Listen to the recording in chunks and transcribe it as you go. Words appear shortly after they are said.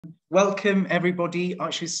Welcome, everybody. I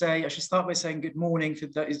should start by saying good morning for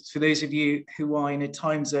those of you who are in a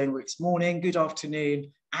time zone where it's morning, good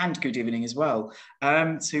afternoon, and good evening as well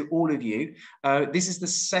to all of you. This is the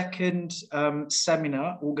second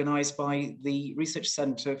seminar organised by the Research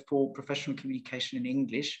Centre for Professional Communication in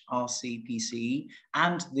English, RCPCE,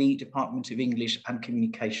 and the Department of English and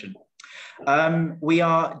Communication. We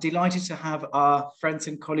are delighted to have our friends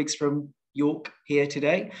and colleagues from York here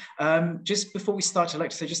today. Just before we start, I'd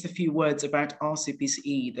like to say just a few words about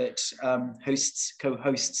RCPCE that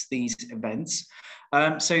co-hosts these events.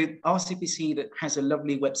 So RCPCE that has a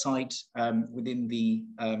lovely website within the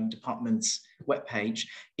department's webpage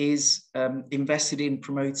is invested in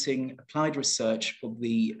promoting applied research for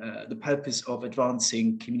the purpose of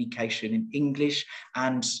advancing communication in English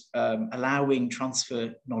and allowing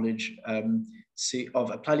transfer knowledge of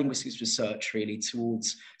applied linguistics research really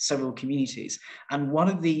towards several communities. And one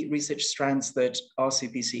of the research strands that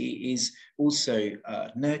RCPCE is also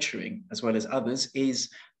nurturing, as well as others, is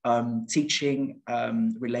teaching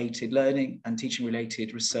related learning and teaching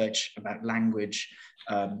related research about language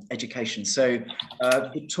education. So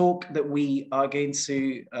the talk that we are going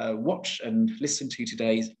to watch and listen to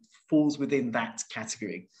today falls within that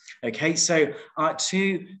category. Okay, so our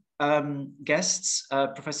two guests,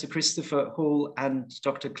 Professor Christopher Hall and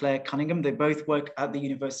Dr. Clare Cunningham, they both work at the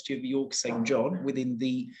University of York, St. John, within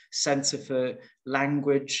the Centre for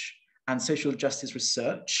Language and Social Justice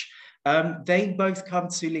Research. They both come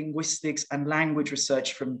to linguistics and language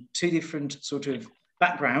research from two different sort of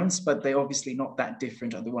backgrounds, but they're obviously not that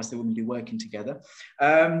different, otherwise they wouldn't be working together.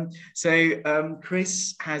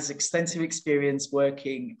 Chris has extensive experience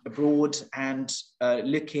working abroad and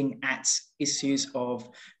looking at issues of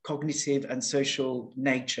cognitive and social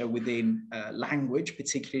nature within language,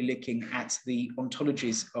 particularly looking at the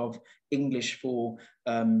ontologies of English for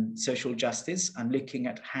social justice and looking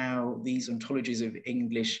at how these ontologies of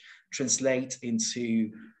English translate into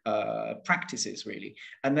practices, really.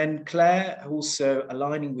 And then Clare, also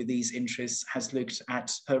aligning with these interests, has looked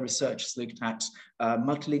at, her research has looked at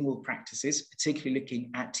multilingual practices, particularly looking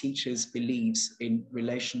at teachers' beliefs in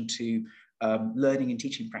relation to learning and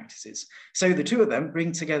teaching practices. So the two of them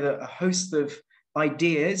bring together a host of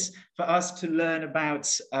ideas for us to learn about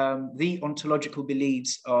the ontological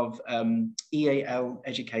beliefs of EAL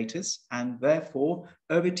educators, and therefore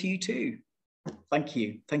over to you two. Thank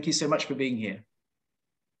you. Thank you so much for being here.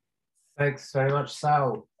 Thanks very much,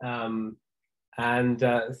 Sal. And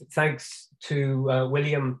thanks to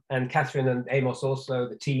William and Catherine and Amos, also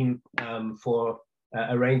the team, for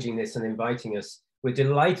arranging this and inviting us. We're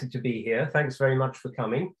delighted to be here. Thanks very much for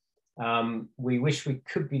coming. We wish we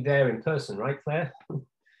could be there in person, right, Claire?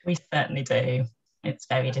 We certainly do. It's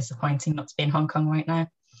very disappointing not to be in Hong Kong right now.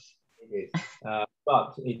 It is.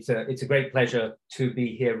 But it's a great pleasure to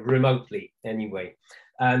be here remotely anyway.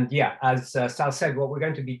 And yeah, as Sal said, what we're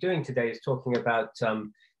going to be doing today is talking about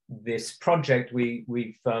this project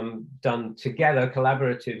we've done together,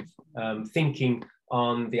 collaborative thinking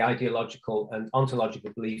on the ideological and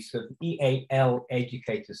ontological beliefs of EAL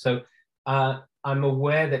educators. So I'm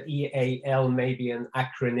aware that EAL may be an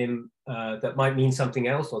acronym that might mean something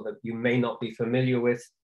else or that you may not be familiar with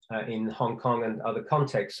in Hong Kong and other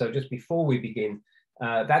contexts. So just before we begin,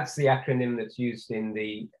 that's the acronym that's used in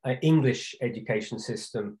the English education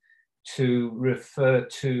system to refer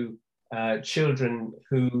to children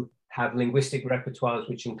who have linguistic repertoires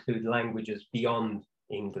which include languages beyond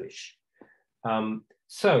English.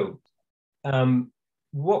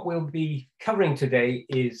 What we'll be covering today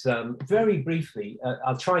is very briefly,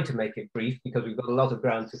 I'll try to make it brief because we've got a lot of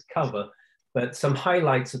ground to cover, but some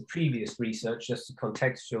highlights of previous research just to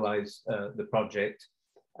contextualize the project.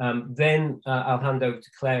 Then I'll hand over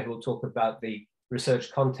to Claire, who will talk about the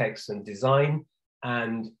research context and design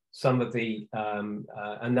and some of the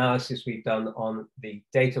analysis we've done on the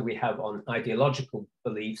data we have on ideological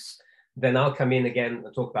beliefs. Then I'll come in again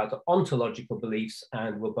and talk about the ontological beliefs,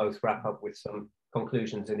 and we'll both wrap up with some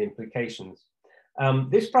conclusions and implications.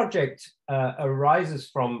 This project arises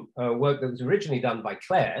from work that was originally done by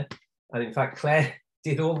Claire, and in fact, Claire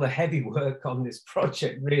did all the heavy work on this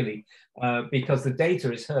project, really, because the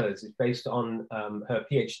data is hers. It's based on her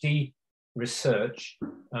PhD research,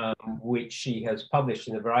 which she has published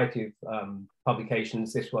in a variety of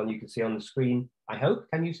publications. This one you can see on the screen, I hope.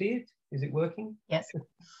 Can you see it? Is it working? Yes.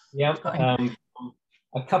 Yeah.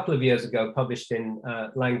 A couple of years ago, published in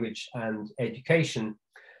Language and Education.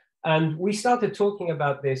 And we started talking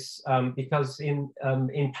about this because in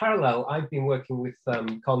parallel, I've been working with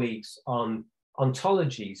colleagues on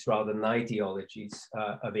ontologies rather than ideologies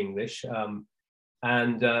of English.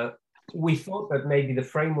 we thought that maybe the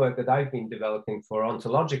framework that I've been developing for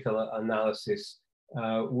ontological analysis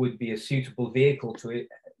would be a suitable vehicle to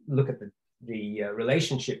look at the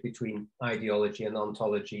relationship between ideology and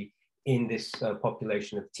ontology in this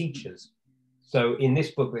population of teachers. So in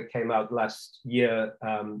this book that came out last year,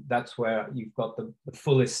 that's where you've got the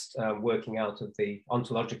fullest working out of the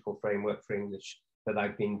ontological framework for English that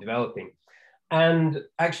I've been developing. And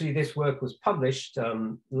actually this work was published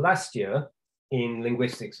last year in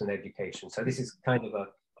Linguistics and Education. So this is kind of a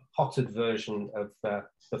potted version of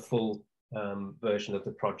the full version of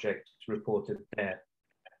the project reported there.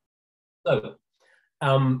 So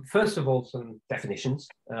first of all, some definitions.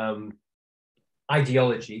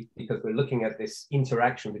 Ideology, because we're looking at this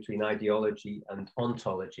interaction between ideology and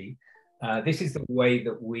ontology. This is the way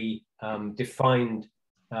that we defined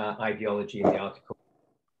ideology in the article.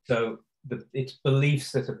 So it's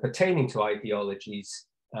beliefs that are pertaining to ideologies,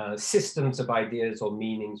 systems of ideas or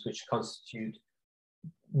meanings which constitute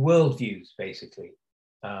worldviews, basically.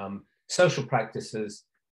 Social practices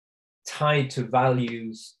tied to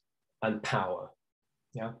values and power.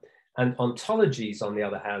 Yeah? And ontologies, on the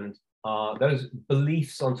other hand, are those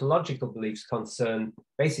beliefs, ontological beliefs concern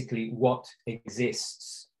basically what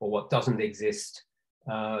exists or what doesn't exist,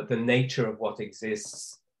 the nature of what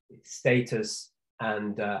exists, its status,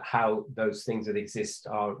 and how those things that exist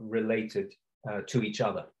are related to each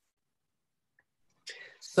other.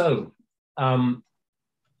 So,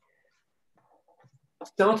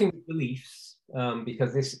 starting with beliefs,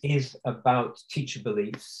 because this is about teacher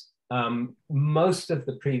beliefs, most of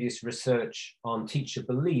the previous research on teacher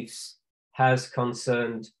beliefs has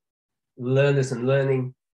concerned learners and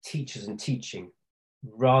learning, teachers and teaching,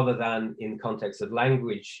 rather than in context of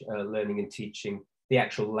language learning and teaching, the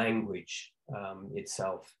actual language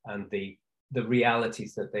itself and the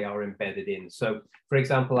realities that they are embedded in. So, for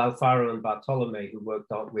example, Alfaro and Bartolome, who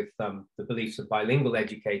worked on with the beliefs of bilingual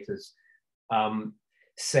educators,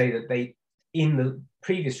 say that in the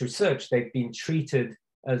previous research, they've been treated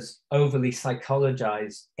as overly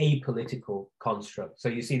psychologized, apolitical constructs. So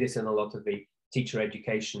you see this in a lot of the teacher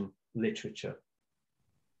education literature.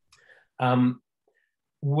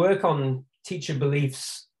 Work on teacher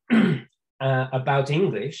beliefs about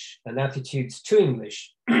English and attitudes to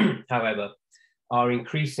English, however, are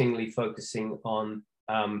increasingly focusing on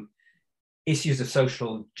issues of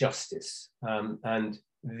social justice. And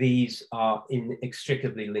these are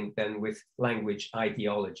inextricably linked then with language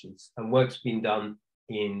ideologies. And work's been done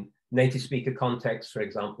in native speaker contexts, for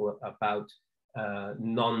example, about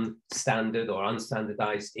non-standard or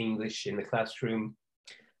unstandardized English in the classroom,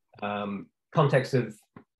 context of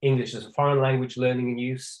English as a foreign language learning and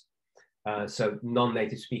use, so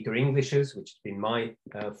non-native speaker Englishes, which has been my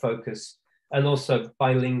focus, and also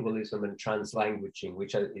bilingualism and translanguaging,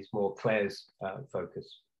 which is more Clare's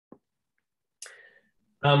focus.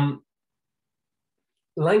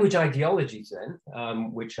 Language ideologies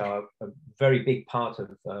then, which are a very big part of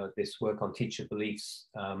this work on teacher beliefs,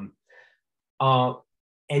 are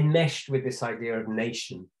enmeshed with this idea of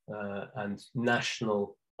nation and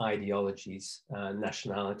national ideologies,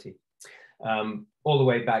 nationality. All the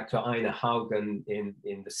way back to Einar Haugen in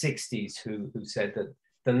the 60s, who said that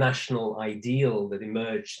the national ideal that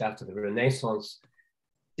emerged after the Renaissance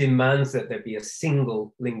demands that there be a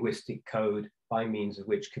single linguistic code by means of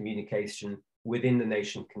which communication within the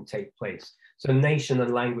nation can take place. So nation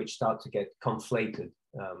and language start to get conflated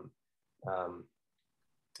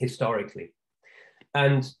historically.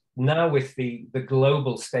 And now with the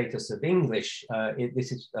global status of English,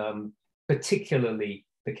 this is particularly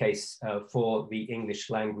the case for the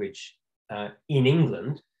English language in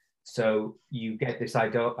England. So you get this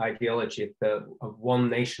ideology of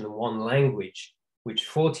one nation and one language, which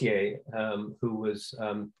Fortier, who was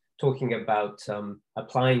talking about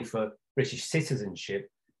applying for British citizenship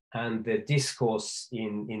and the discourse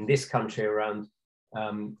in this country around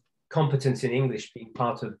competence in English being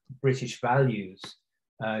part of British values.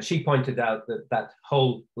 She pointed out that that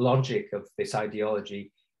whole logic of this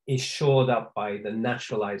ideology is shored up by the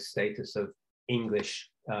naturalized status of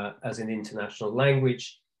English as an international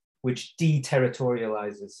language, which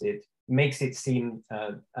deterritorializes it, makes it seem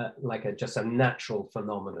like just a natural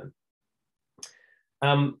phenomenon.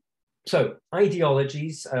 So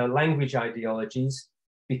ideologies, language ideologies,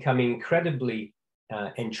 become incredibly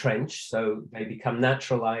entrenched, so they become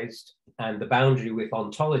naturalized, and the boundary with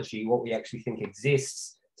ontology, what we actually think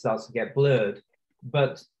exists, starts to get blurred.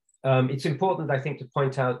 But it's important, I think, to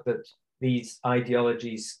point out that these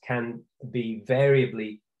ideologies can be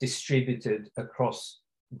variably distributed across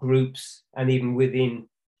groups and even within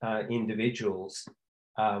individuals.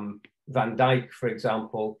 Van Dijk, for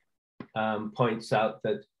example, points out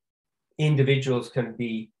that Individuals can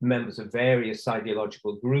be members of various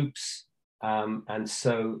ideological groups, and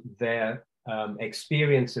so their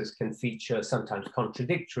experiences can feature sometimes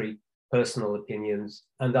contradictory personal opinions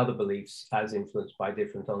and other beliefs as influenced by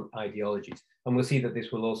different ideologies. And we'll see that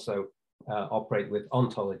this will also operate with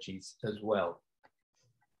ontologies as well.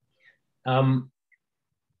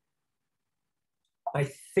 I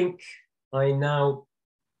think I now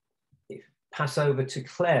pass over to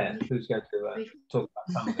Claire, who's going to talk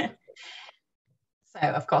about some of it. So,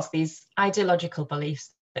 of course, these ideological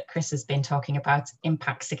beliefs that Chris has been talking about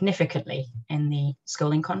impact significantly in the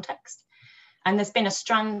schooling context. And there's been a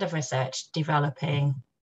strand of research developing,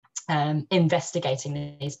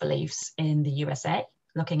 investigating these beliefs in the USA,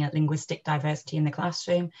 looking at linguistic diversity in the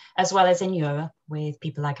classroom, as well as in Europe with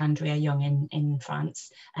people like Andrea Young in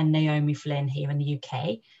France and Naomi Flynn here in the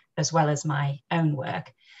UK, as well as my own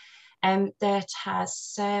work. That has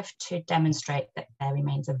served to demonstrate that there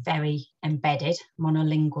remains a very embedded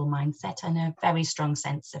monolingual mindset and a very strong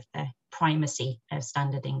sense of the primacy of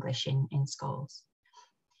standard English in schools.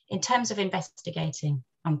 In terms of investigating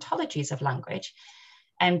ontologies of language,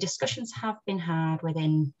 discussions have been had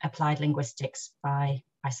within applied linguistics by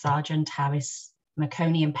Sargent, Harris,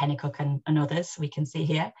 McConey and Pennycook and others we can see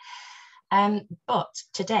here. But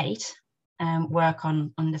to date, work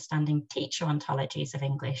on understanding teacher ontologies of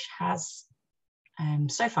English has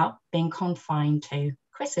so far been confined to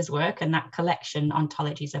Chris's work and that collection,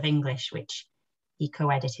 Ontologies of English, which he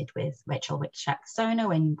co-edited with Rachel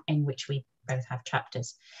Wiczak-Sono, in which we both have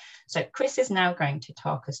chapters. So Chris is now going to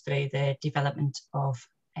talk us through the development of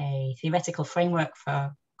a theoretical framework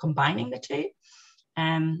for combining the two.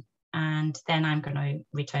 And then I'm going to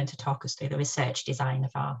return to talk us through the research design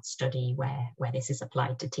of our study where this is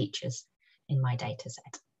applied to teachers in my data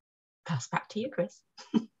set. Pass back to you, Chris.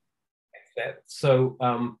 So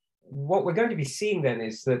what we're going to be seeing then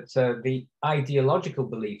is that the ideological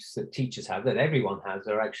beliefs that teachers have, that everyone has,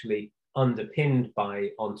 are actually underpinned by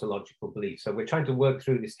ontological beliefs. So we're trying to work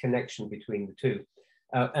through this connection between the two.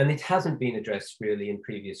 And it hasn't been addressed really in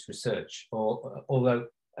previous research, although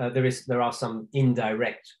there are some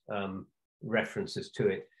indirect references to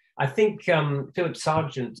it. I think Philip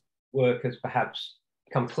Sargent's work has perhaps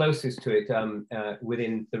come closest to it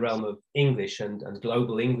within the realm of English and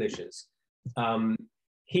global Englishes.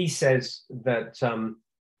 He says that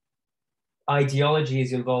ideology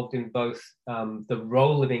is involved in both the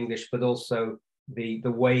role of English, but also the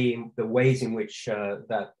ways in which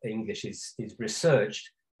that English is researched.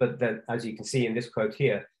 But that, as you can see in this quote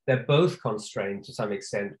here, they're both constrained to some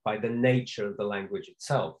extent by the nature of the language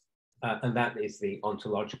itself, and that is the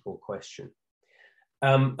ontological question.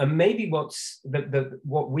 And maybe what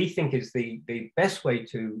we think is the best way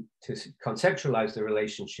to conceptualize the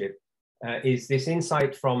relationship is this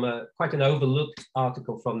insight from quite an overlooked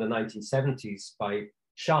article from the 1970s by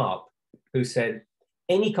Sharp, who said,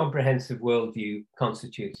 any comprehensive worldview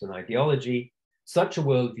constitutes an ideology. Such a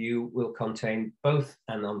worldview will contain both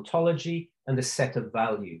an ontology and a set of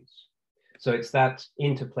values. So it's that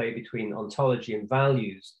interplay between ontology and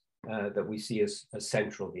values that we see as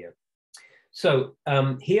central here. So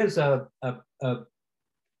here's a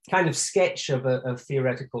kind of sketch of a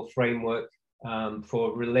theoretical framework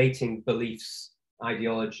for relating beliefs,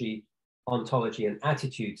 ideology, ontology, and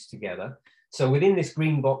attitudes together. So within this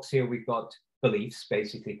green box here, we've got beliefs,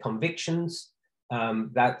 basically convictions.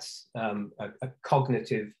 That's a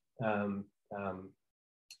cognitive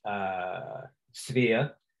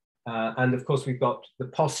sphere. And of course, we've got the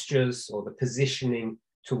postures or the positioning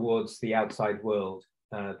towards the outside world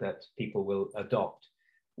that people will adopt.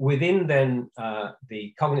 Within then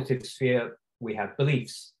the cognitive sphere, we have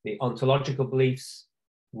beliefs, the ontological beliefs,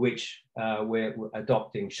 which we're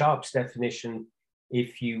adopting Sharp's definition.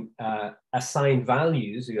 If you assign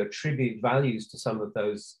values, you attribute values to some of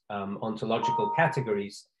those ontological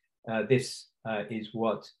categories, this is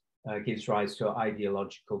what gives rise to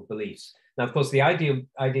ideological beliefs. Now, of course, the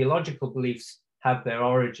ideological beliefs have their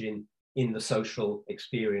origin in the social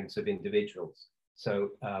experience of individuals.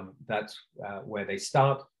 So that's where they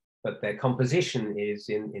start, but their composition is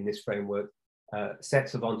in this framework,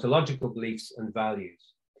 sets of ontological beliefs and values.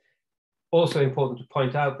 Also important to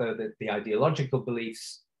point out, though, that the ideological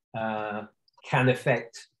beliefs can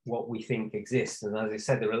affect what we think exists. And as I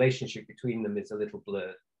said, the relationship between them is a little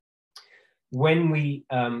blurred. When we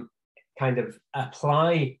kind of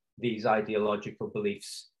apply these ideological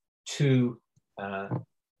beliefs to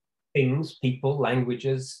things, people,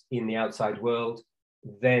 languages in the outside world,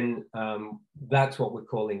 then that's what we're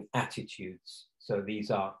calling attitudes. So these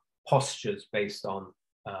are postures based on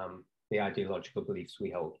the ideological beliefs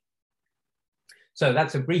we hold. So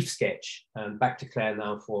that's a brief sketch. Back to Claire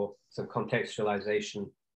now for some contextualization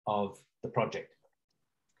of the project.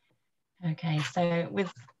 Okay, so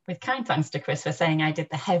with kind thanks to Chris for saying I did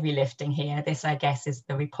the heavy lifting here. This, I guess, is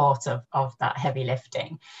the report of that heavy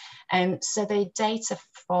lifting. So the data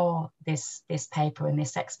for this paper and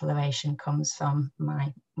this exploration comes from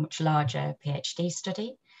my much larger PhD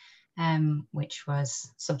study, which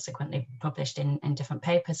was subsequently published in different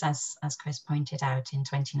papers, as Chris pointed out, in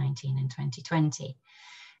 2019 and 2020.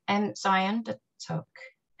 So I undertook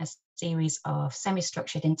a series of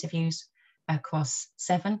semi-structured interviews across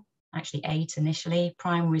 7, actually 8 initially,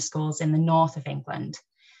 primary schools in the north of England.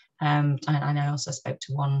 And I also spoke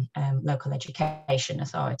to one local education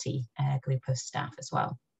authority group of staff as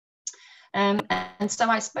well. And so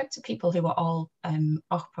I spoke to people who were all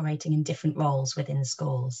operating in different roles within the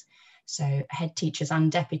schools. So head teachers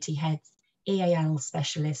and deputy heads, EAL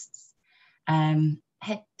specialists,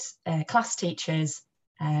 class teachers,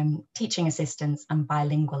 teaching assistants and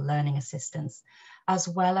bilingual learning assistants, as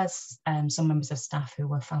well as some members of staff who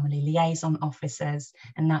were family liaison officers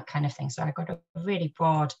and that kind of thing. So I got a really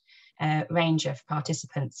broad range of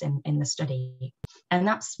participants in the study. And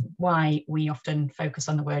that's why we often focus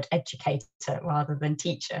on the word educator rather than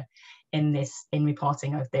teacher in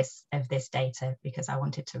reporting of this data, because I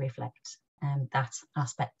wanted to reflect that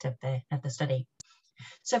aspect of the study.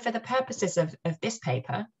 So for the purposes of this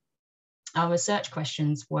paper, our research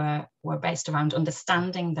questions were based around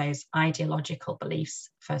understanding those ideological beliefs,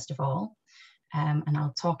 first of all, and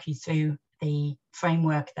I'll talk you through the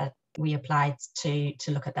framework that we applied to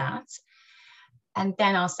look at that. And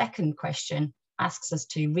then our second question asks us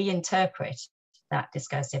to reinterpret that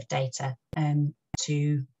discursive data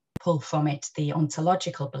to pull from it the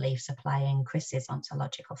ontological beliefs, applying Chris's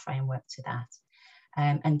ontological framework to that,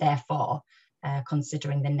 and therefore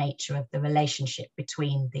considering the nature of the relationship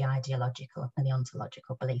between the ideological and the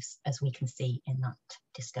ontological beliefs, as we can see in that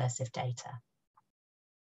discursive data.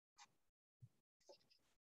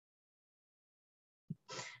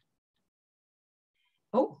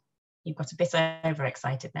 Oh, you've got a bit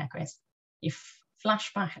overexcited there, Chris. You've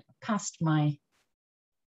flashed back past my,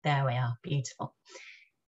 there we are, beautiful.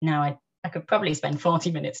 Now I could probably spend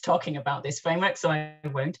 40 minutes talking about this framework, so I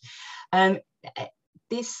won't.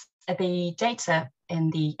 The data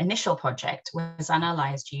in the initial project was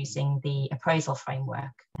analysed using the appraisal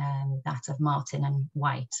framework, that of Martin and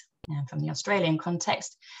White from the Australian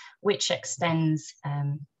context, which extends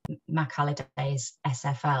Mac Halliday's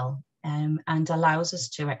SFL and allows us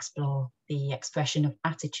to explore the expression of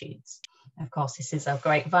attitudes. Of course, this is of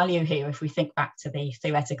great value here if we think back to the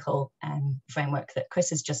theoretical framework that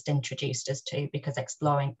Chris has just introduced us to, because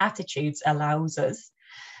exploring attitudes allows us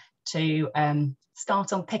to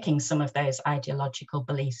start unpicking some of those ideological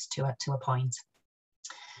beliefs to a point.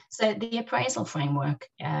 So the appraisal framework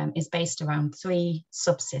is based around 3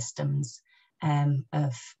 subsystems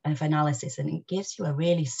of analysis, and it gives you a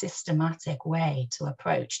really systematic way to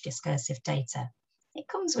approach discursive data. It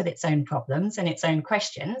comes with its own problems and its own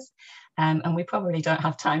questions, and we probably don't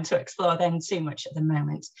have time to explore them too much at the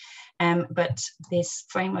moment. But this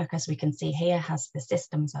framework, as we can see here, has the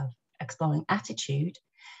systems of exploring attitude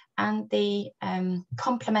and the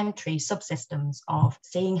complementary subsystems of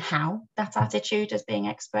seeing how that attitude is being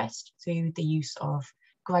expressed through the use of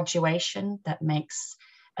graduation that makes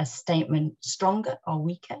a statement stronger or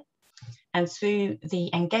weaker, and through the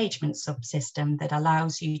engagement subsystem that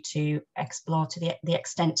allows you to explore to the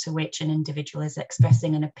extent to which an individual is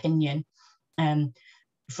expressing an opinion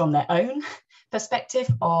from their own perspective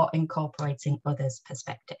or incorporating others'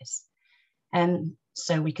 perspectives.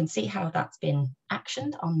 So we can see how that's been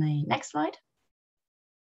actioned on the next slide.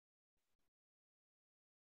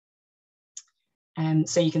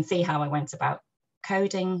 So you can see how I went about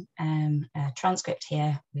coding a transcript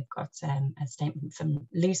here. We've got a statement from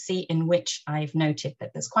Lucy in which I've noted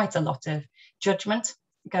that there's quite a lot of judgment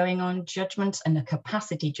going on. Judgment and the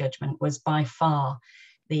capacity judgment was by far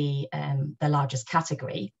the largest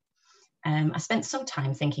category. I spent some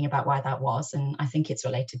time thinking about why that was, and I think it's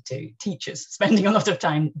related to teachers spending a lot of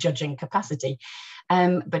time judging capacity,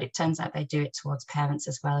 but it turns out they do it towards parents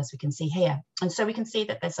as well, as we can see here. And so we can see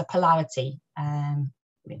that there's a polarity.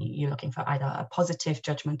 You're looking for either a positive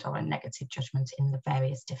judgment or a negative judgment in the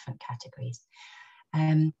various different categories.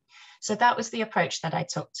 So that was the approach that I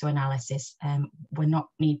took to analysis. We're not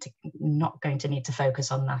going to need to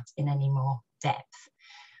focus on that in any more depth.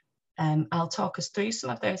 I'll talk us through some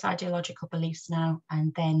of those ideological beliefs now,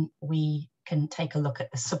 and then we can take a look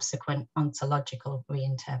at the subsequent ontological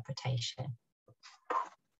reinterpretation.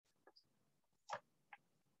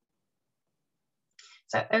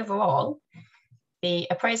 So overall, the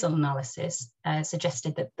appraisal analysis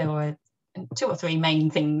suggested that there were 2 or 3 main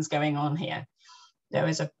things going on here. There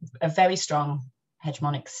was a very strong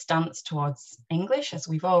hegemonic stance towards English, as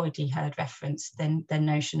we've already heard referenced. Then the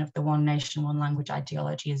notion of the one nation, one language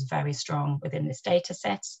ideology is very strong within this data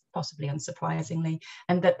set, possibly unsurprisingly,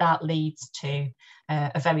 and that leads to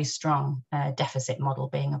a very strong deficit model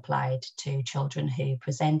being applied to children who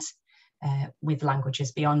present with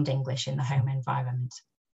languages beyond English in the home environment.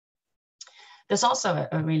 There's also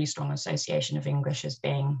a really strong association of English as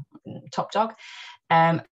being top dog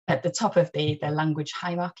at the top of the language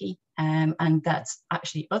hierarchy, and that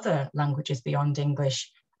actually other languages beyond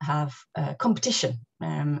English have competition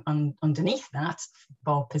underneath that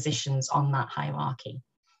for positions on that hierarchy.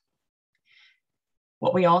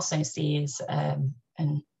 What we also see is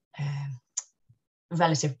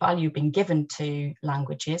relative value being given to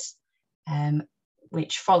languages,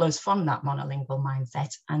 which follows from that monolingual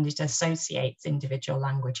mindset, and it associates individual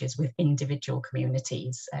languages with individual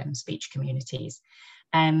communities, speech communities,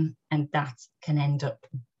 and that can end up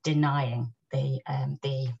denying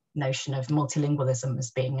the notion of multilingualism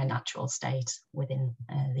as being a natural state within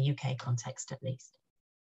the UK context, at least.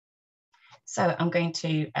 So I'm going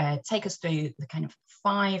to take us through the kind of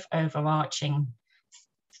 5 overarching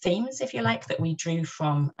themes, if you like, that we drew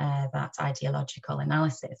from that ideological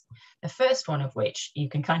analysis. The first one of which you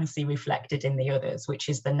can kind of see reflected in the others, which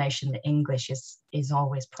is the notion that English is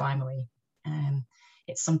always primary.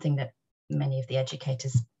 It's something that many of the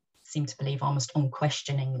educators seem to believe almost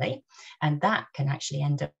unquestioningly, and that can actually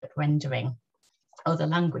end up rendering other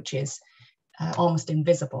languages almost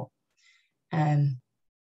invisible.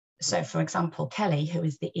 So, for example, Kelly, who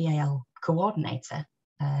is the EAL coordinator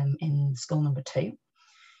in school number 2,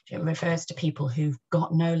 it refers to people who've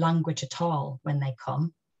got no language at all when they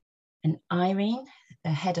come. And Irene,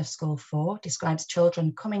 the head of school 4, describes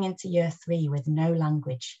children coming into year 3 with no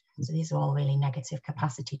language. So these are all really negative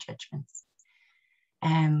capacity judgments.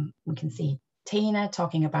 We can see Tina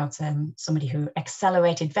talking about somebody who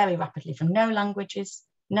accelerated very rapidly from no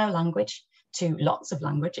language to lots of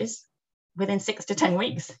languages within 6 to 10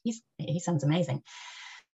 weeks. He sounds amazing.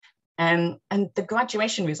 And the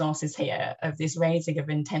graduation resources here of this raising of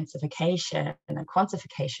intensification and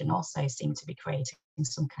quantification also seem to be creating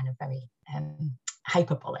some kind of very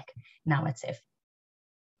hyperbolic narrative.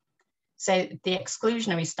 So the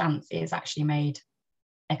exclusionary stance is actually made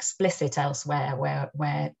explicit elsewhere,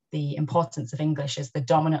 where the importance of English as the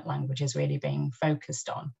dominant language is really being focused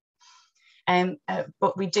on.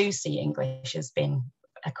 But we do see English as being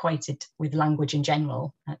equated with language in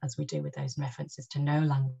general, as we do with those references to no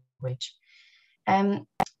language.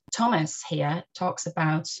 Thomas here talks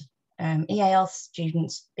about EAL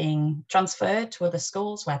students being transferred to other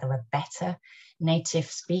schools where there are better native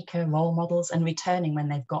speaker role models and returning when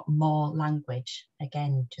they've got more language.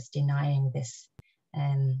 Again, just denying this,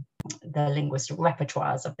 the linguistic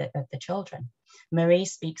repertoires of the children. Marie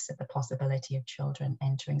speaks of the possibility of children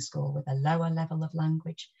entering school with a lower level of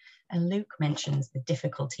language, and Luke mentions the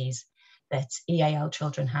difficulties that EAL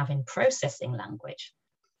children have in processing language.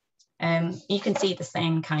 You can see the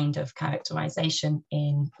same kind of characterization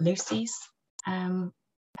in Lucy's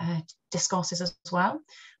discourses as well,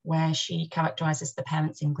 where she characterizes the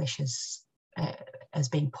parents' English as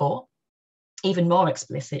being poor. Even more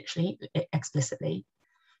explicitly,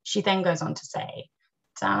 she then goes on to say,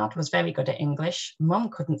 Dad was very good at English, Mum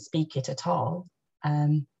couldn't speak it at all,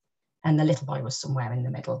 and the little boy was somewhere in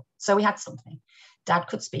the middle. So we had something. Dad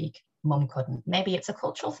could speak, Mum couldn't. Maybe it's a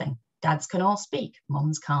cultural thing. Dads can all speak,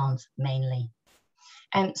 mums can't, mainly.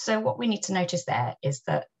 And so what we need to notice there is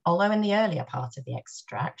that although in the earlier part of the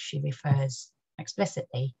extract, she refers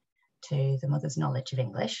explicitly to the mother's knowledge of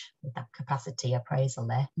English, with that capacity appraisal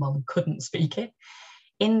there, Mum couldn't speak it.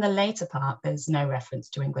 In the later part, there's no reference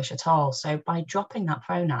to English at all. So by dropping that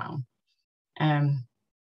pronoun,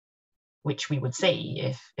 which we would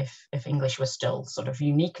see if English was still sort of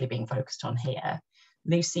uniquely being focused on here,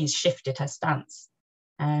 Lucy's shifted her stance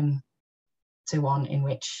to one in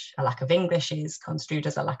which a lack of English is construed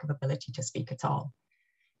as a lack of ability to speak at all.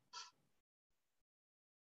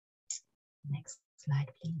 Next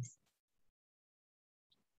slide, please.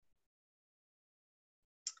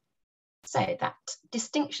 So that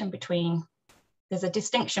distinction between, there's a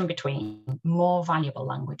distinction between more valuable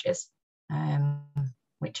languages,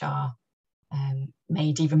 which are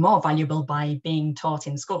made even more valuable by being taught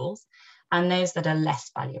in schools, and those that are less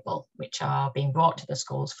valuable, which are being brought to the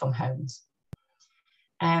schools from homes.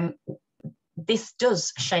 This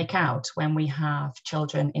does shake out when we have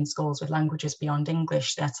children in schools with languages beyond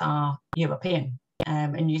English that are European,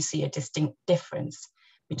 and you see a distinct difference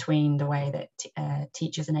between the way that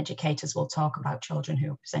teachers and educators will talk about children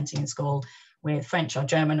who are presenting in school with French or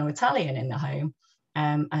German or Italian in the home,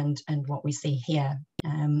 and what we see here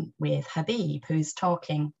with Habib, who's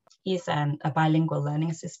talking. He's a bilingual learning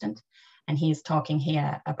assistant, and he is talking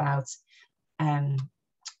here about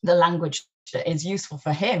the language that is useful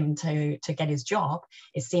for him to get his job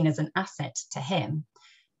is seen as an asset to him,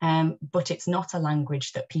 but it's not a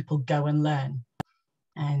language that people go and learn.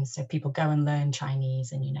 And so people go and learn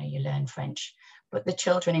Chinese, and you learn French, but the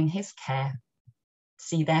children in his care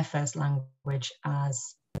see their first language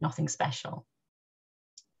as nothing special.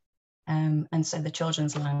 And so the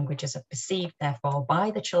children's languages are perceived, therefore,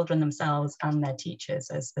 by the children themselves and their teachers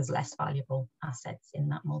as less valuable assets in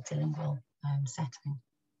that multilingual setting.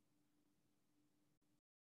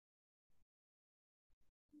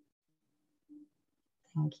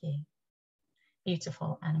 Thank you.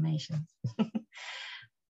 Beautiful animations.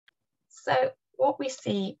 So what we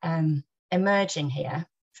see emerging here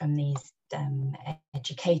from these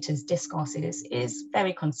educators' discourses is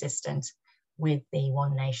very consistent with the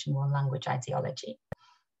one nation, one language ideology,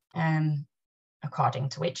 according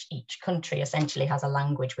to which each country essentially has a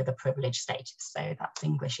language with a privileged status. So that's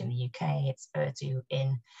English in the UK, it's Urdu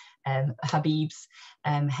in Habib's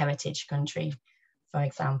heritage country, for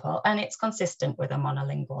example, and it's consistent with a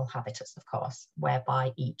monolingual habitus, of course,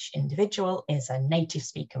 whereby each individual is a native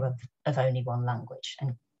speaker of only one language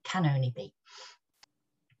and can only be.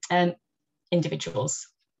 Individuals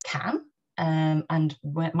can and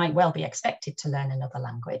might well be expected to learn another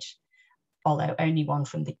language, although only one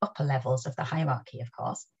from the upper levels of the hierarchy, of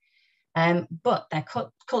course. But their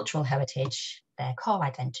cultural heritage, their core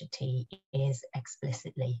identity is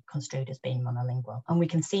explicitly construed as being monolingual. And we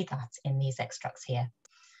can see that in these extracts here,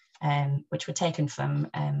 which were taken from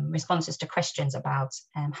responses to questions about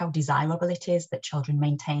how desirable it is that children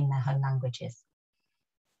maintain their home languages.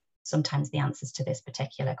 Sometimes the answers to this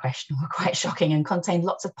particular question were quite shocking and contained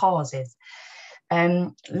lots of pauses.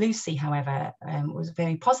 Lucy, however, was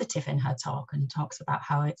very positive in her talk and talks about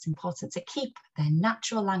how it's important to keep their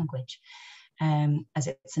natural language, as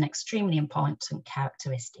it's an extremely important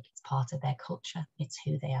characteristic. It's part of their culture, it's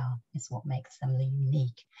who they are, it's what makes them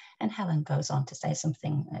unique. And Helen goes on to say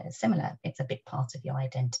something similar. It's a big part of your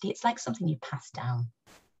identity. It's like something you pass down.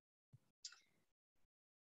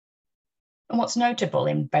 And what's notable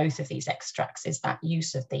in both of these extracts is that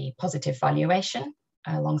use of the positive valuation,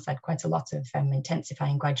 alongside quite a lot of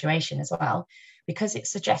intensifying graduation as well, because it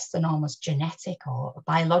suggests an almost genetic or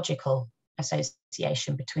biological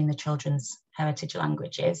association between the children's heritage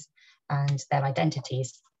languages and their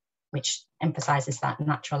identities, which emphasizes that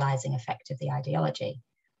naturalizing effect of the ideology.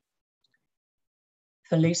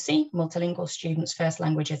 For Lucy, multilingual students' first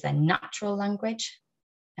language is their natural language,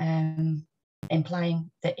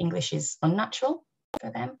 implying that English is unnatural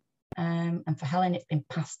for them. And for Helen, it's been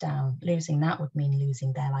passed down. Losing that would mean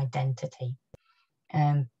losing their identity,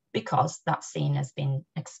 because that's seen as being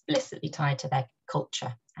explicitly tied to their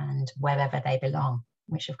culture and wherever they belong,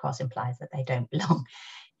 which of course implies that they don't belong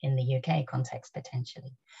in the UK context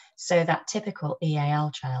potentially. So that typical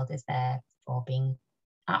EAL child is therefore being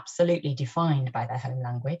absolutely defined by their home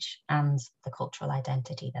language and the cultural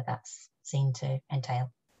identity that that's seen to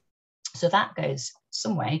entail. So that goes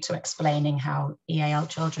some way to explaining how EAL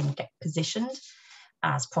children get positioned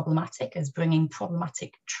as problematic, as bringing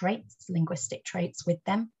problematic traits, linguistic traits with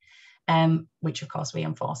them, which of course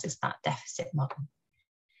reinforces that deficit model.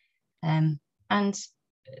 And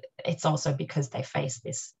it's also because they face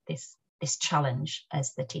this challenge,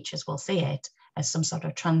 as the teachers will see it, as some sort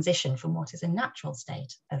of transition from what is a natural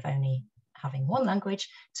state of only having one language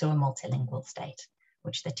to a multilingual state,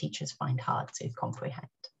 which the teachers find hard to comprehend.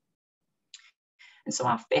 And so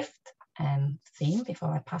our fifth theme,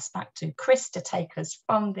 before I pass back to Chris to take us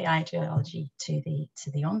from the ideology to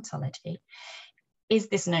the ontology, is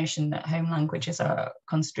this notion that home languages are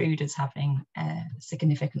construed as having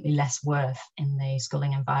significantly less worth in the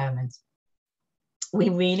schooling environment. We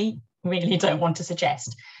really don't want to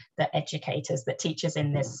suggest that educators, that teachers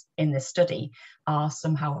in this study are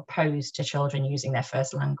somehow opposed to children using their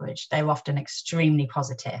first language. They're often extremely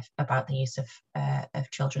positive about the use of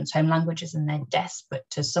children's home languages, and they're desperate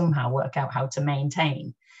to somehow work out how to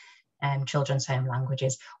maintain children's home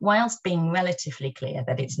languages, whilst being relatively clear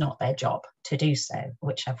that it's not their job to do so,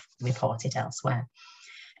 which I've reported elsewhere.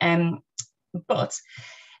 But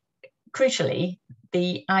crucially,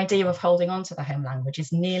 the idea of holding on to the home language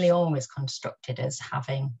is nearly always constructed as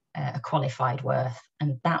having a qualified worth,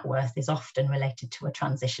 and that worth is often related to a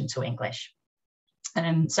transition to English.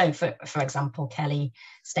 So for example, Kelly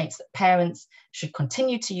states that parents should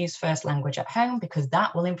continue to use first language at home because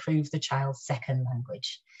that will improve the child's second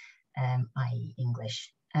language, i.e.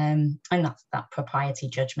 English. And that's that propriety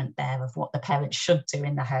judgment there of what the parents should do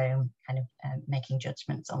in the home, kind of making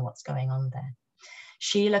judgments on what's going on there.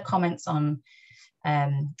 Sheila comments on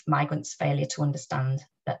migrants' failure to understand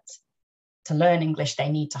that to learn English, they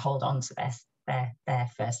need to hold on to their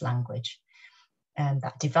first language. And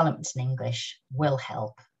that development in English will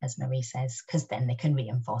help, as Marie says, because then they can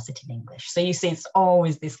reinforce it in English. So you see, it's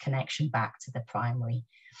always this connection back to the primary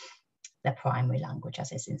language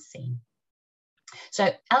as is seen. So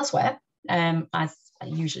elsewhere, as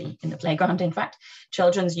usually in the playground, in fact,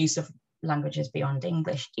 children's use of languages beyond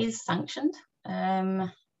English is sanctioned,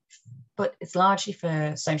 but it's largely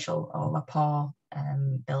for social or rapport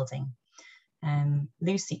building.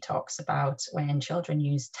 Lucy talks about when children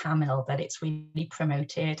use Tamil, that it's really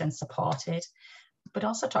promoted and supported, but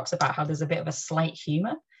also talks about how there's a bit of a slight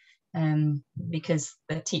humour because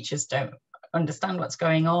the teachers don't understand what's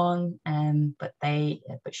going on, but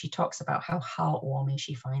she talks about how heartwarming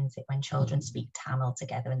she finds it when children speak Tamil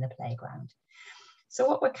together in the playground. So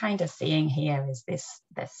what we're kind of seeing here is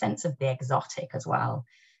the sense of the exotic as well,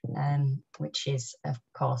 which is of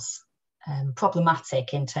course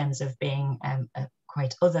problematic in terms of being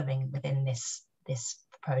quite othering within this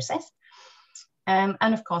process. And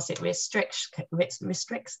of course it restricts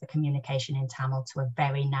the communication in Tamil to a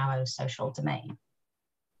very narrow social domain.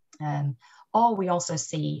 Or we also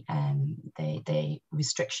see the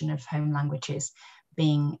restriction of home languages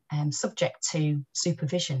being subject to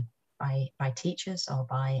supervision by teachers or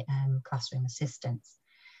by classroom assistants.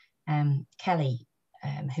 Kelly,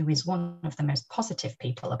 who is one of the most positive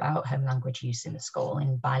people about home language use in the school,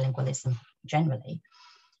 in bilingualism generally,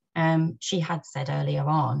 she had said earlier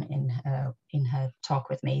on in her talk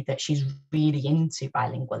with me that she's really into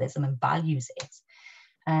bilingualism and values it.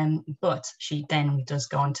 But she then does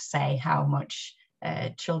go on to say how much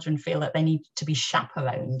children feel that they need to be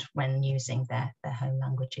chaperoned when using their home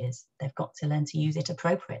languages. They've got to learn to use it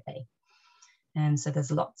appropriately. And so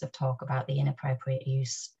there's lots of talk about the inappropriate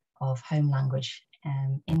use of home language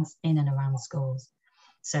in and around schools,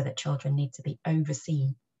 so that children need to be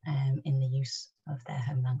overseen in the use of their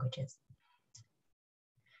home languages.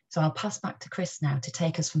 So I'll pass back to Chris now to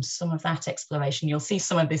take us from some of that exploration. You'll see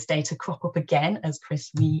some of this data crop up again as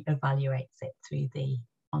Chris re-evaluates it through the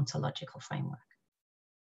ontological framework.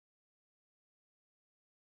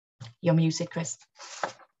 You're muted, Chris.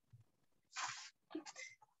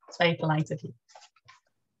 It's very polite of you.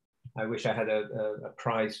 I wish I had a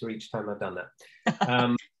prize for each time I've done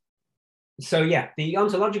that. So yeah, the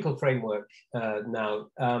ontological framework now,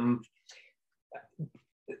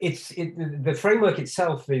 the framework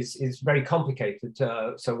itself is very complicated.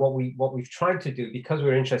 So what we've tried to do, because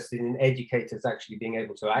we're interested in educators actually being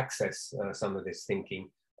able to access some of this thinking,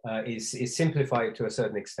 is simplify it to a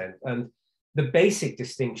certain extent. And the basic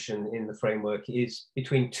distinction in the framework is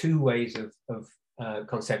between two ways of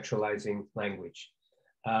conceptualizing language.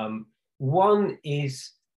 One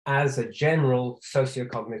is as a general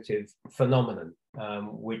sociocognitive phenomenon,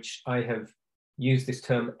 which I have used this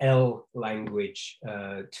term L language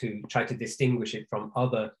to try to distinguish it from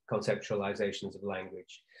other conceptualizations of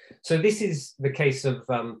language. So this is the case of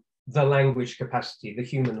the language capacity, the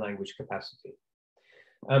human language capacity.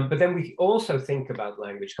 But then we also think about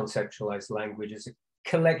language, conceptualized language, as a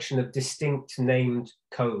collection of distinct named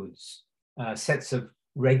codes, sets of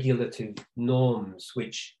regulative norms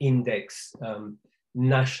which index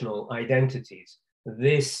national identities.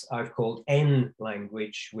 This I've called N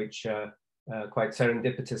language, which quite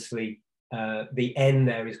serendipitously, the N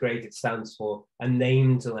there is great. It stands for a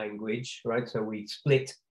named language, right? So we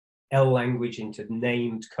split L language into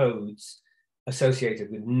named codes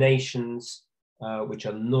associated with nations, which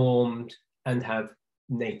are normed and have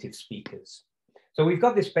native speakers. So we've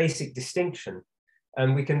got this basic distinction,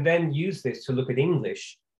 and we can then use this to look at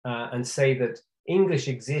English and say that English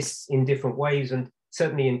exists in different ways, and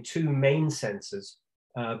certainly in two main senses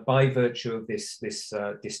by virtue of this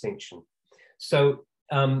distinction. So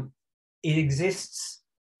it exists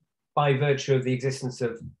by virtue of the existence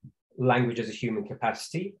of language as a human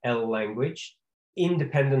capacity, L language,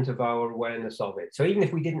 independent of our awareness of it. So even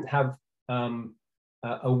if we didn't have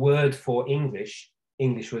a word for English,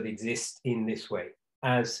 English would exist in this way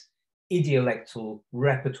as idiolectal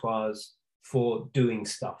repertoires for doing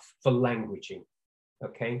stuff, for languaging,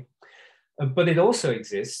 okay? But it also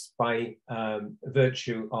exists by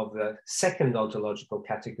virtue of the second ontological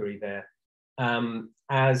category there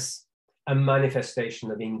as a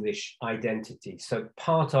manifestation of English identity. So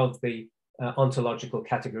part of the ontological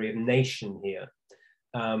category of nation here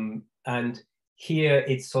And here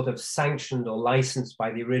it's sort of sanctioned or licensed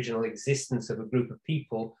by the original existence of a group of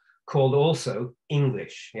people called also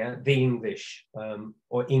English, yeah, the English,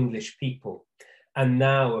 or English people. And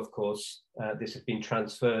now, of course, this has been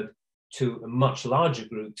transferred to much larger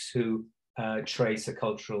groups who trace a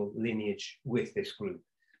cultural lineage with this group.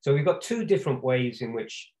 So we've got two different ways in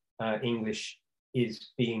which English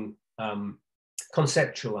is being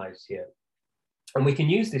conceptualized here. And we can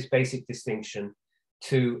use this basic distinction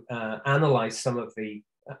to analyze some of the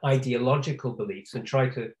ideological beliefs and try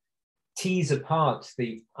to tease apart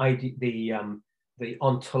the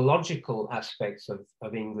ontological aspects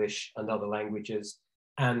of English and other languages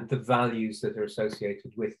and the values that are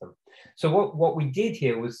associated with them. So what we did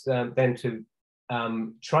here was then to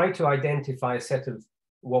try to identify a set of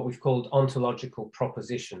what we've called ontological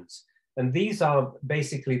propositions. And these are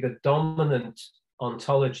basically the dominant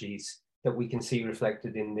ontologies that we can see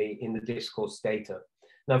reflected in the discourse data.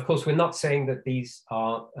 Now, of course, we're not saying that these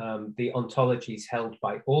are the ontologies held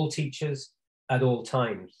by all teachers at all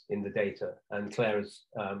times in the data. And Clare has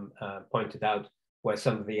pointed out where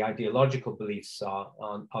some of the ideological beliefs are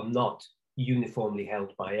not uniformly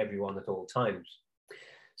held by everyone at all times.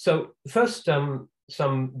 So first,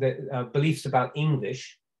 some beliefs about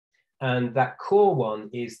English. And that core one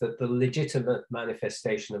is that the legitimate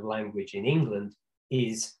manifestation of language in England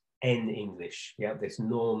is N English, yeah, this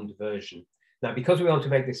normed version. Now, because we want to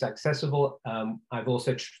make this accessible, I've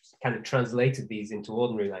also kind of translated these into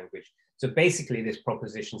ordinary language. So basically this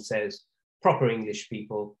proposition says proper English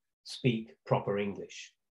people speak proper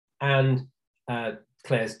English. And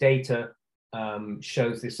Clare's data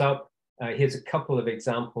shows this up. Here's a couple of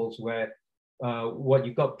examples where what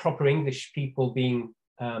you've got proper English people being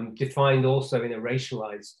defined also in a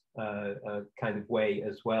racialized kind of way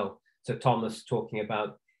as well. So Thomas talking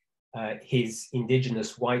about his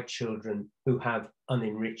indigenous white children who have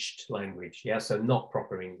unenriched language, yeah, so not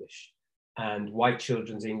proper English. And white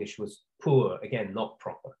children's English was poor, again, not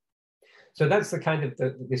proper. So that's the kind of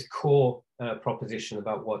this core proposition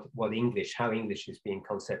about what English, how English is being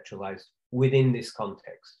conceptualized within this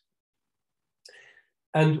context.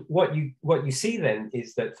 And what you see then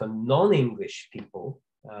is that for non-English people,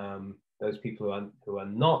 those people who are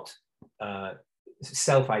not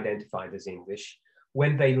self-identified as English,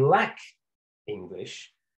 when they lack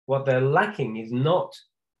English, what they're lacking is not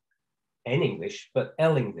N English, but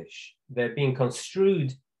L English. They're being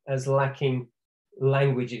construed as lacking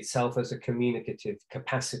language itself as a communicative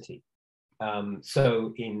capacity.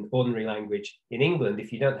 So in ordinary language in England,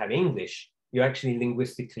 if you don't have English, you're actually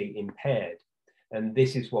linguistically impaired. And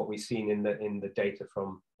this is what we've seen in the data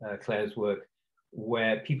from Clare's work,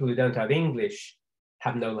 where people who don't have English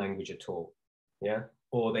have no language at all, yeah?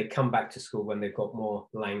 Or they come back to school when they've got more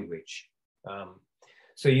language.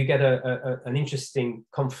 So you get an interesting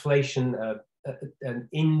conflation, an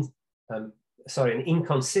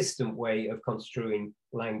inconsistent way of construing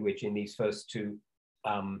language in these first two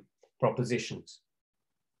propositions.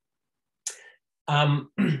 And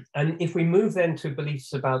if we move then to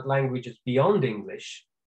beliefs about languages beyond English,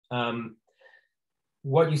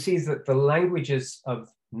 what you see is that the languages of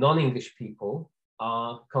non-English people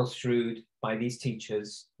are construed by these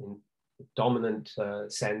teachers in the dominant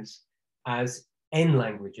sense as N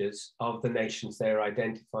languages of the nations they are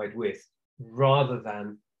identified with, rather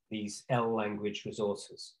than these L language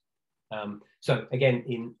resources. So again,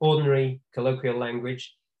 in ordinary colloquial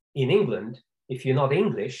language, in England, if you're not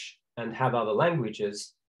English and have other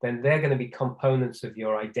languages, then they're going to be components of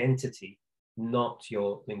your identity, not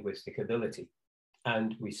your linguistic ability.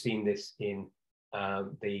 And we've seen this in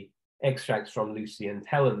the extracts from Lucy and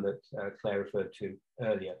Helen that Clare referred to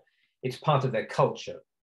earlier. It's part of their culture.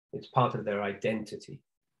 It's part of their identity.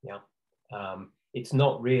 Yeah, it's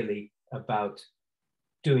not really about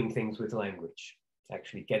doing things with language,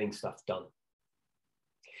 actually getting stuff done.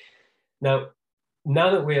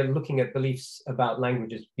 Now that we're looking at beliefs about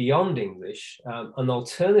languages beyond English, an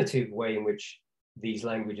alternative way in which these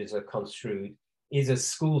languages are construed is as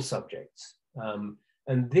school subjects.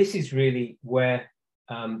 And this is really where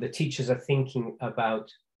the teachers are thinking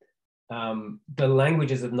about the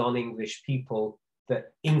languages of non-English people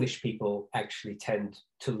that English people actually tend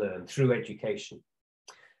to learn through education.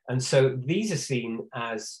 And so these are seen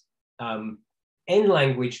as N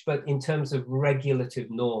language, but in terms of regulative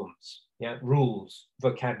norms, yeah, rules,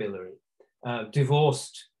 vocabulary,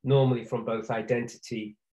 divorced normally from both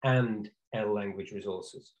identity and L language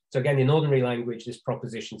resources. So again, in ordinary language, this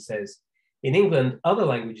proposition says, in England, other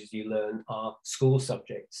languages you learn are school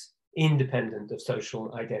subjects, independent of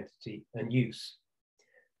social identity and use.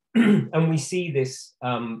 And we see this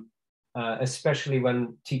especially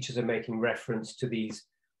when teachers are making reference to these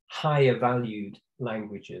higher valued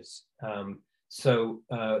languages.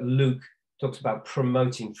 Luke talks about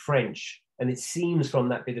promoting French, and it seems from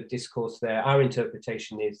that bit of discourse there, our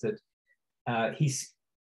interpretation is that he's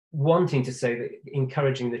wanting to say that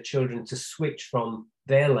encouraging the children to switch from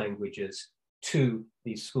their languages to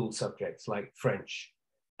these school subjects like French.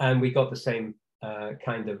 And we got the same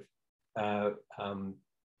kind of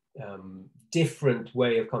different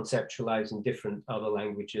way of conceptualizing different other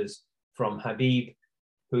languages from Habib,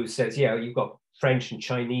 who says, yeah, you've got French and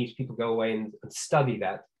Chinese, people go away and study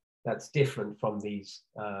that. That's different from these,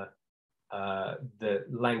 the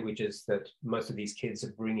languages that most of these kids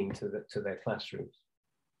are bringing to their classrooms.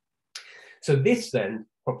 So this then,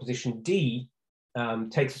 proposition D,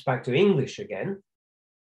 takes us back to English again.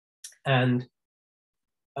 And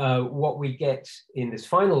what we get in this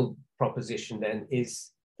final proposition then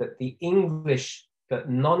is that the English that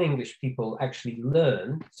non-English people actually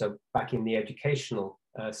learn, so back in the educational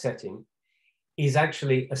setting, is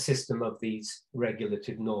actually a system of these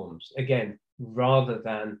regulative norms. Again, rather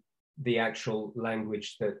than the actual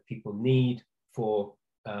language that people need for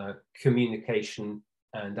communication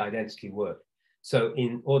and identity work. So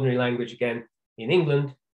in ordinary language, again, in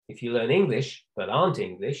England, if you learn English but aren't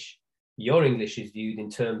English, your English is viewed in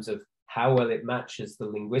terms of how well it matches the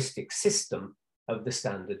linguistic system of the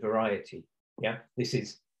standard variety. Yeah, this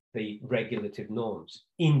is the regulative norms,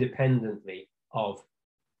 independently of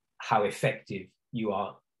how effective you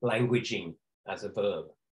are languaging as a verb.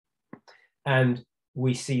 And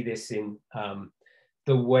we see this in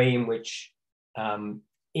the way in which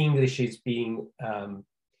English is being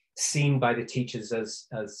seen by the teachers as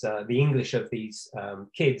the English of these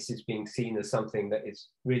kids is being seen as something that is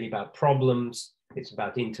really about problems, it's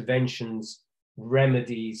about interventions,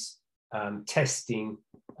 remedies, testing,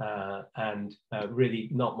 and really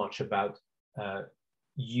not much about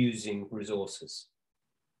using resources.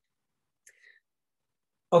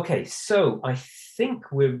 Okay, so I think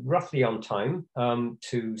we're roughly on time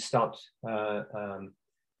to start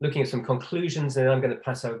looking at some conclusions, and I'm going to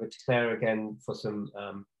pass over to Clare again for some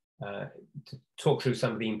to talk through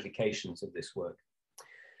some of the implications of this work.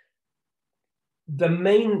 The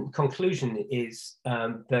main conclusion is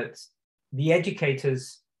that the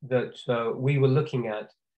educators that we were looking at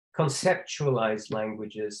conceptualize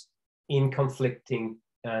languages in conflicting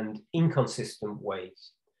and inconsistent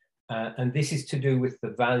ways. And this is to do with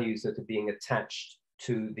the values that are being attached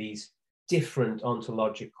to these different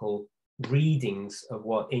ontological readings of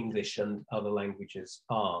what English and other languages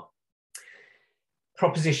are.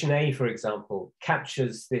 Proposition A, for example,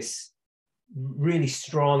 captures this really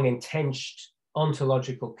strong, entrenched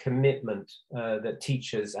ontological commitment that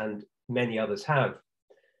teachers and many others have,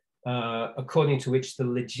 according to which the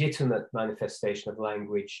legitimate manifestation of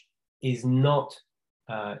language is not,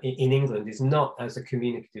 in England, is not as a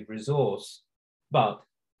communicative resource, but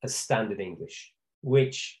as standard English,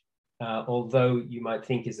 which, although you might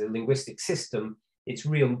think is a linguistic system, its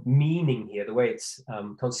real meaning here, the way it's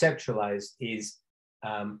conceptualized, is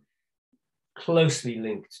closely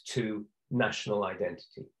linked to national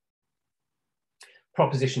identity.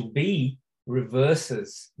 Proposition B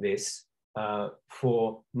reverses this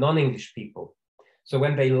for non-English people. So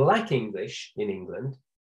when they lack English in England,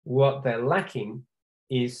 what they're lacking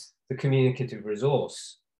is the communicative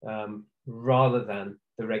resource rather than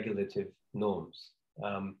the regulative norms.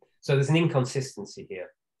 So there's an inconsistency here.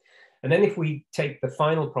 And then if we take the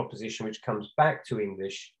final proposition, which comes back to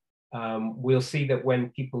English, we'll see that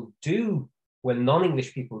when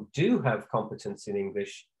non-English people do have competence in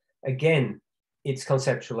English, again, it's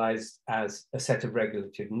conceptualized as a set of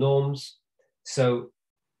regulative norms. So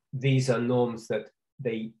these are norms that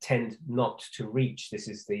they tend not to reach. This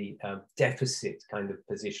is the deficit kind of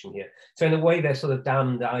position here. So in a way, they're sort of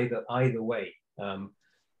damned either way.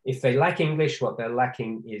 If they lack English, what they're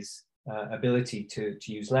lacking is ability to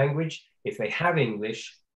use language. If they have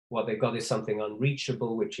English, what they've got is something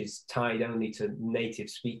unreachable, which is tied only to native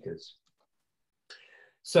speakers.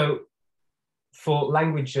 So for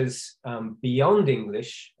languages beyond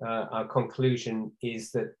English, our conclusion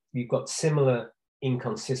is that you've got similar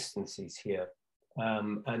inconsistencies here.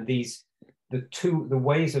 And the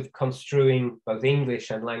ways of construing both English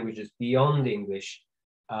and languages beyond English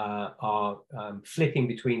are flipping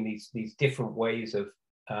between these different ways of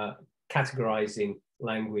categorizing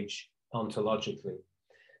language ontologically.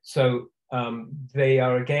 So they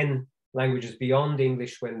are, again, languages beyond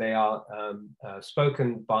English when they are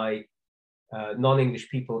spoken by non-English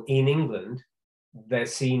people in England. They're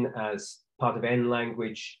seen as part of N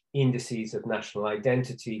language indices of national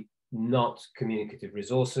identity, not communicative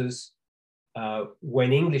resources.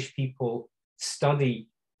 when English people study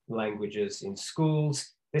languages in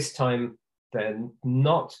schools, this time they're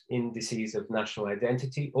not indices of national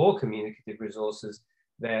identity or communicative resources,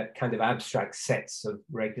 they're kind of abstract sets of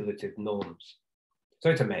regulative norms. So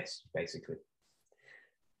it's a mess, basically.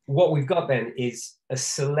 What we've got then is a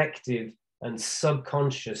selective and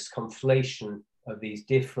subconscious conflation of these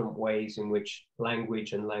different ways in which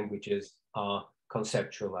language and languages are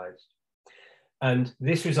conceptualized. And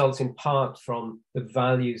this results in part from the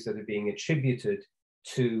values that are being attributed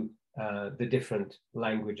to the different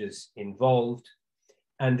languages involved.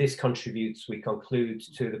 And this contributes, we conclude,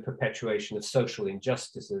 to the perpetuation of social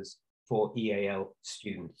injustices for EAL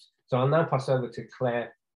students. So I'll now pass over to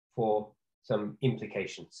Claire for some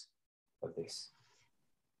implications of this.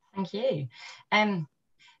 Thank you.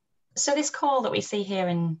 So this call that we see here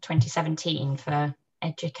in 2017 for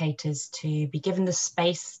educators to be given the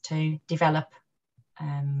space to develop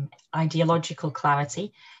ideological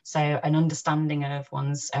clarity, so an understanding of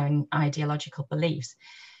one's own ideological beliefs,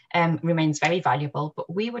 remains very valuable,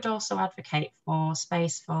 but we would also advocate for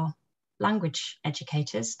space for language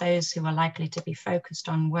educators, those who are likely to be focused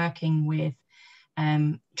on working with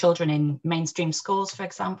children in mainstream schools, for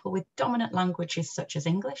example, with dominant languages such as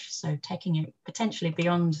English, so taking it potentially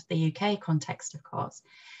beyond the UK context, of course,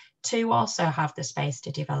 to also have the space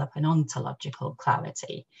to develop an ontological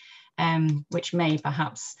clarity, which may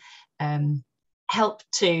perhaps help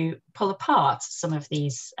to pull apart some of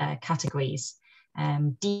these categories,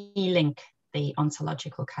 de-link the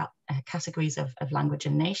ontological categories of language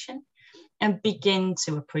and nation, and begin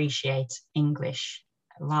to appreciate English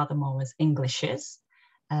rather more as Englishes,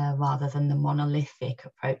 rather than the monolithic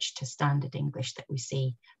approach to standard English that we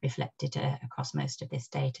see reflected across most of this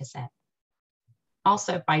data set.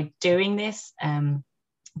 Also, by doing this,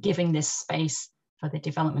 giving this space for the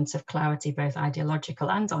development of clarity, both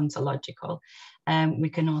ideological and ontological, we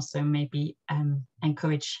can also maybe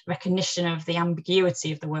encourage recognition of the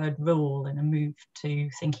ambiguity of the word rule and a move to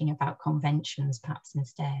thinking about conventions perhaps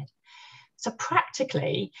instead. So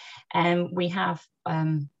practically, we have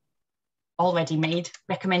already made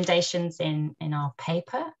recommendations in our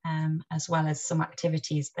paper, as well as some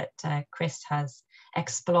activities that Chris has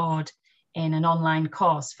explored in an online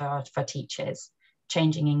course for teachers,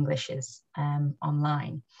 Changing Englishes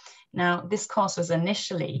online. Now, this course was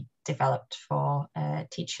initially developed for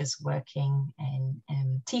teachers working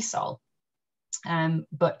in TESOL.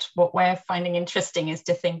 But what we're finding interesting is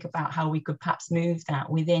to think about how we could perhaps move that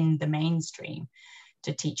within the mainstream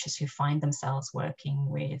to teachers who find themselves working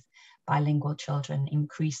with bilingual children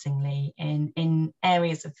increasingly in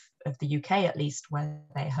areas of the UK, at least, where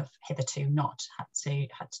they have hitherto not had to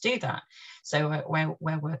do that. So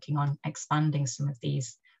we're working on expanding some of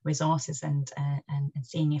these resources and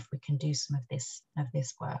seeing if we can do some of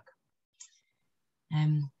this work.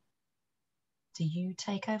 Do you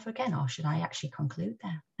take over again, or should I actually conclude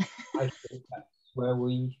there? I think that's where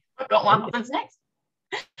we got what happens next.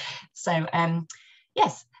 So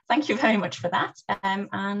yes, thank you very much for that.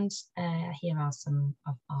 And here are some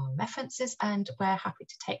of our references, and we're happy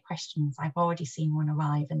to take questions. I've already seen one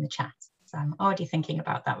arrive in the chat, so I'm already thinking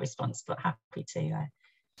about that response, but happy to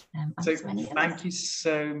answer any. Thank you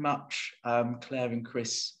so much, Claire and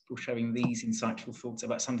Chris, for sharing these insightful thoughts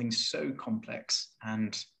about something so complex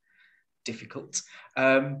and difficult.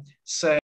 So